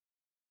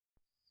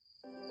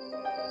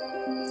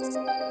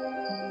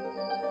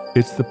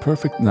It's the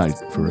perfect night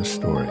for a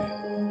story.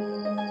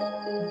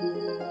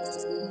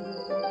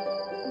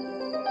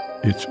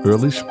 It's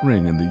early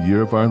spring in the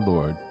year of our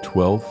Lord,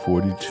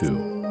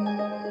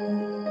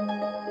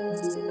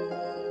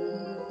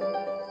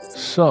 1242.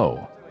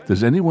 So,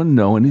 does anyone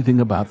know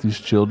anything about these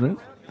children?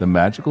 The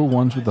magical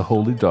ones with the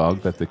holy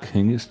dog that the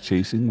king is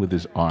chasing with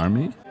his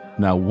army?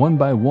 Now, one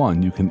by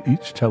one, you can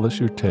each tell us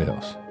your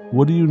tales.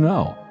 What do you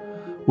know?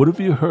 What have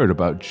you heard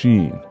about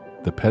Jean,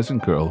 the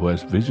peasant girl who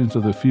has visions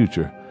of the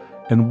future,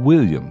 and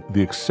William,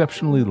 the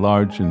exceptionally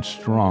large and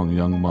strong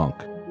young monk,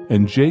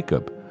 and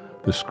Jacob,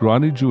 the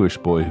scrawny Jewish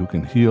boy who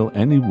can heal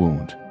any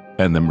wound,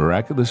 and the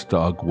miraculous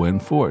dog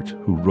Gwenfort,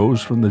 who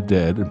rose from the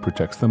dead and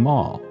protects them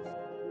all?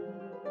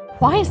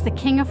 Why is the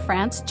King of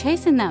France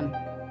chasing them?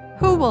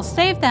 Who will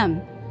save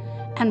them?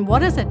 And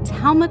what is a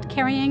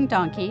Talmud-carrying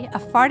donkey, a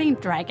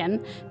farting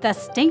dragon, the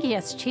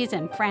stinkiest cheese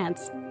in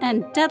France,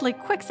 and deadly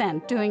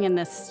quicksand doing in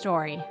this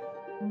story?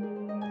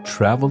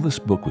 Travel this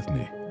book with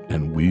me,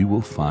 and we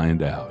will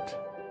find out.